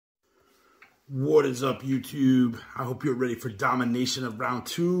What is up, YouTube? I hope you're ready for domination of round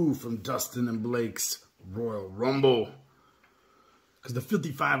 2 from Dustin and Blake's Royal Rumble. Because the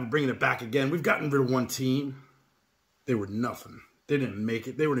Filthy Five are bringing it back again. We've gotten rid of one team. They were nothing. They didn't make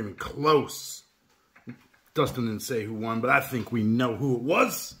it. They weren't even close. Dustin didn't say who won, but I think we know who it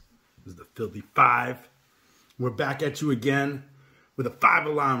was. It was the Filthy Five. We're back at you again with a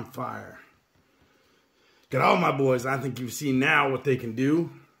 5-alarm fire. Got all my boys. I think you've seen now what they can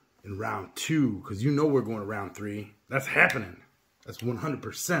do in round 2, because you know we're going to round 3. That's happening. That's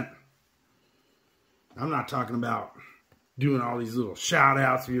 100%. I'm not talking about doing all these little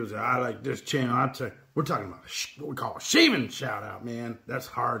shout-outs. People say, I like this channel. We're talking about what we call a shaving shout-out, man. That's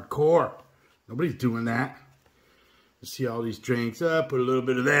hardcore. Nobody's doing that. You see all these drinks. Put a little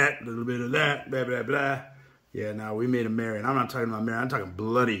bit of that, a little bit of that, blah, blah, blah. Yeah, now we made a Mary. And I'm not talking about Mary. I'm talking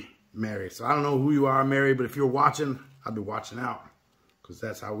Bloody Mary. So I don't know who you are, Mary, but if you're watching, I'll be watching out. Because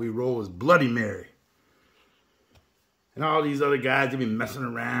that's how we roll, is Bloody Mary. And all these other guys, they be messing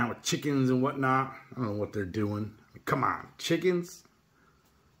around with chickens and whatnot. I don't know what they're doing. I mean, come on, chickens?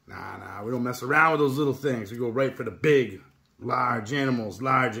 Nah, we don't mess around with those little things. We go right for the big, large animals,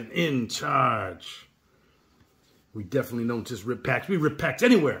 large and in charge. We definitely don't just rip packs. We rip packs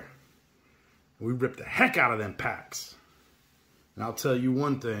anywhere. We rip the heck out of them packs. And I'll tell you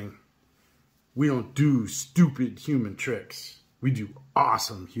one thing. We don't do stupid human tricks. We do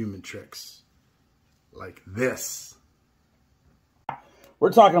awesome human tricks. Like this.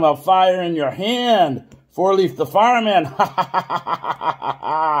 We're talking about fire in your hand. 4-Leaf the Fireman. Ha ha ha ha ha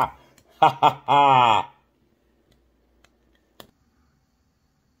ha ha ha ha.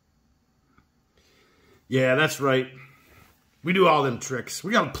 Yeah, that's right. We do all them tricks.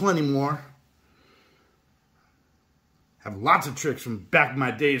 We got plenty more. Have lots of tricks from back in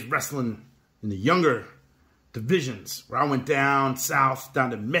my days wrestling in the younger divisions, where I went down south,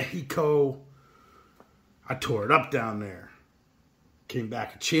 down to Mexico. I tore it up down there. Came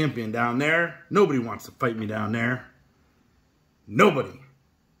back a champion down there. Nobody wants to fight me down there. Nobody.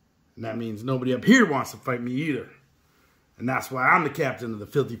 And that means nobody up here wants to fight me either. And that's why I'm the captain of the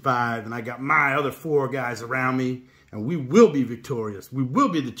Filthy Five, and I got my other 4 guys around me, and we will be victorious. We will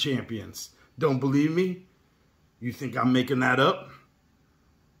be the champions. Don't believe me? You think I'm making that up?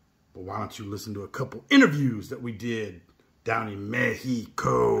 But why don't you listen to a couple interviews that we did down in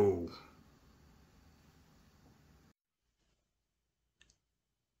Mexico?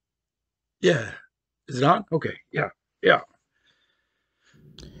 Yeah. Is it on? Okay. Yeah.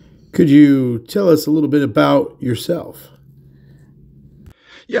 Could you tell us a little bit about yourself?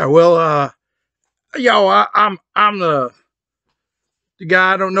 Yeah, well, I'm the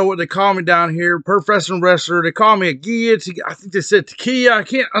guy. I don't know what they call me down here. Professional wrestler. They call me a Gia. I think they said tequila. I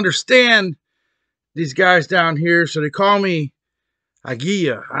can't understand these guys down here, so they call me a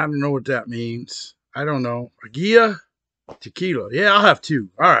Gia. I don't know what that means. I don't know. A Gia? Tequila. Yeah, I'll have 2.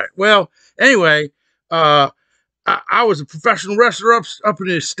 All right. Well, anyway, I was a professional wrestler up in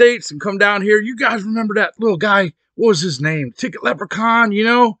the States and come down here. You guys remember that little guy? What was his name? Ticket Leprechaun, you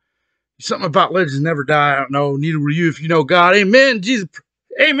know? Something about legends never die. I don't know. Neither will you if you know God. Amen. Jesus.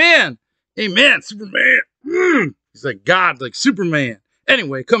 Amen. Amen. Superman. He's like God, like Superman.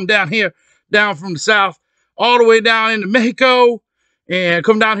 Anyway, come down here, down from the South, all the way down into Mexico, and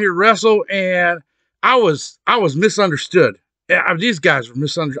come down here to wrestle. And I was misunderstood. Yeah, these guys were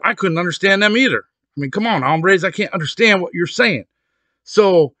misunderstood. I couldn't understand them either. I mean, come on, hombres. I can't understand what you're saying.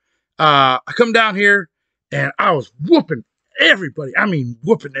 So I come down here, and I was whooping everybody. I mean,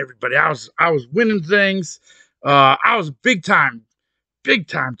 whooping everybody. I was winning things. I was a big time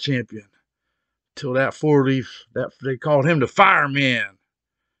champion till that 4-Leaf, that they called him the Fireman.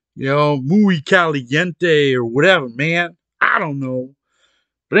 You know, muy caliente or whatever, man. I don't know.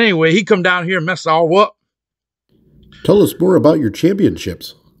 But anyway, he come down here and messed all up. Tell us more about your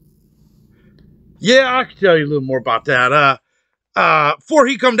championships. Yeah, I can tell you a little more about that. Before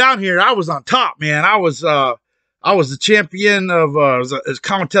he come down here, I was on top, man. I was the champion of it was a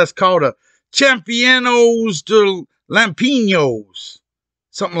contest called a Championos de Lampiños.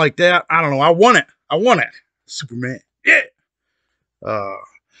 Something like that. I don't know. I won it. Superman. Yeah.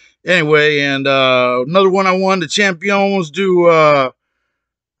 Anyway, and another one I won, the Champions do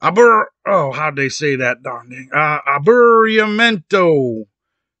how'd they say that darn thing? Aburriamento.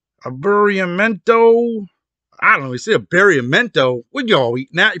 Aburriamento. I don't know. You say a berryamento. What y'all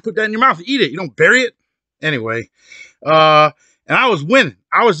eating that? You put that in your mouth and eat it. You don't bury it. Anyway, and I was winning.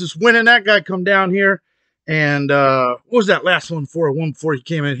 I was just winning. That guy come down here, and what was that last one for? One before he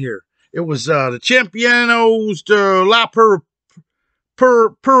came in here. It was the Championos de la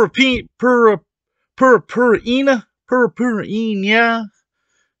Purpurina.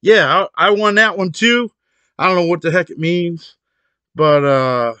 yeah, I won that one too. I don't know what the heck it means, but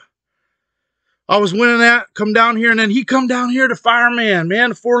I was winning that. Come down here, and then he come down here, the fireman, man,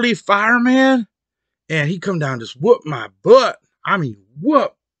 the 4-leaf fireman, and he come down, just whoop my butt. I mean,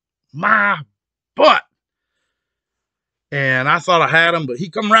 whoop my butt. And I thought I had him, but he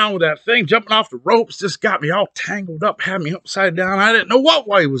come around with that thing, jumping off the ropes, just got me all tangled up, had me upside down. I didn't know what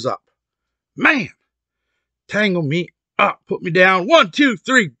way he was up. Man, tangled me up, put me down. 1, 2,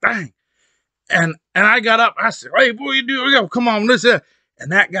 3, bang. And I got up. I said, hey, boy, you do? Come on, listen.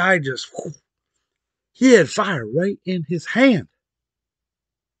 And that guy just, whoo, he had fire right in his hand.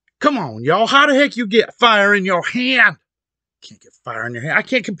 Come on, y'all. How the heck you get fire in your hand? Can't get fire in your hand. I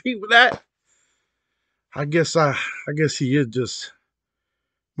can't compete with that. I guess he is just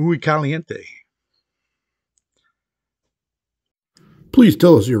muy caliente. Please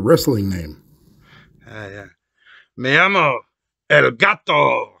tell us your wrestling name. Yeah. Me llamo El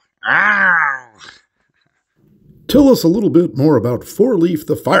Gato. Ah. Tell us a little bit more about 4-Leaf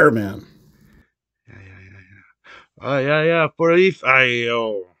the Fireman. Yeah. Por ahí,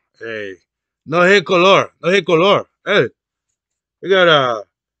 hey. No hay color. Hey, we got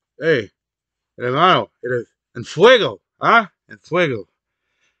hey, hermano, en fuego, huh? En fuego.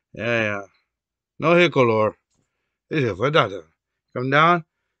 Yeah. No hay color. Come down.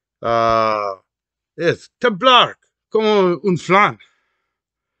 Es Templar, como un flan.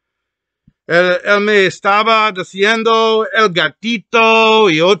 Él me estaba diciendo el gatito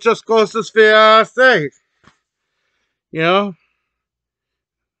y otras cosas feas, hey. You know?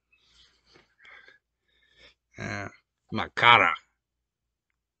 My cara.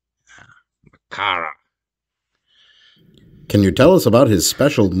 Can you tell us about his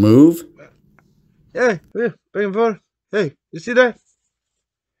special move? Hey, you see that?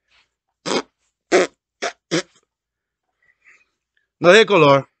 No hay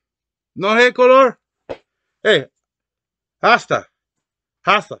color. Hey, hasta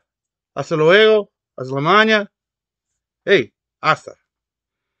luego, hasta la mañana. Hey, hasta.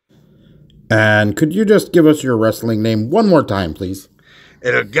 And could you just give us your wrestling name one more time, please?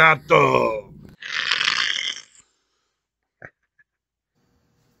 El Gato.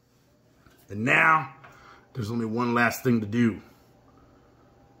 And now, there's only one last thing to do.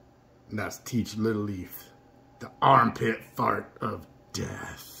 And that's teach Little Leaf the armpit fart of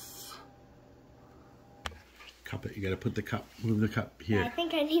death. Cup it. You gotta put the cup, move the cup here. I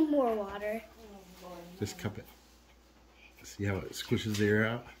think I need more water. Just cup it. See how it squishes the air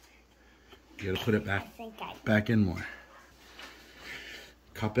out? You gotta put it back in more.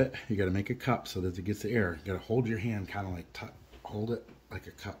 Cup it. You gotta make a cup so that it gets the air. You gotta hold your hand kind of like, hold it like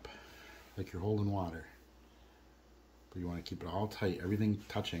a cup. Like you're holding water. But you want to keep it all tight, everything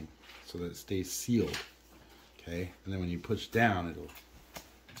touching, so that it stays sealed. Okay? And then when you push down, it'll...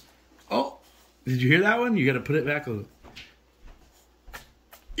 Oh! Did you hear that one? You got to put it back a little.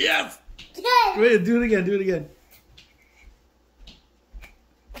 Yes! Yes! Wait, do it again.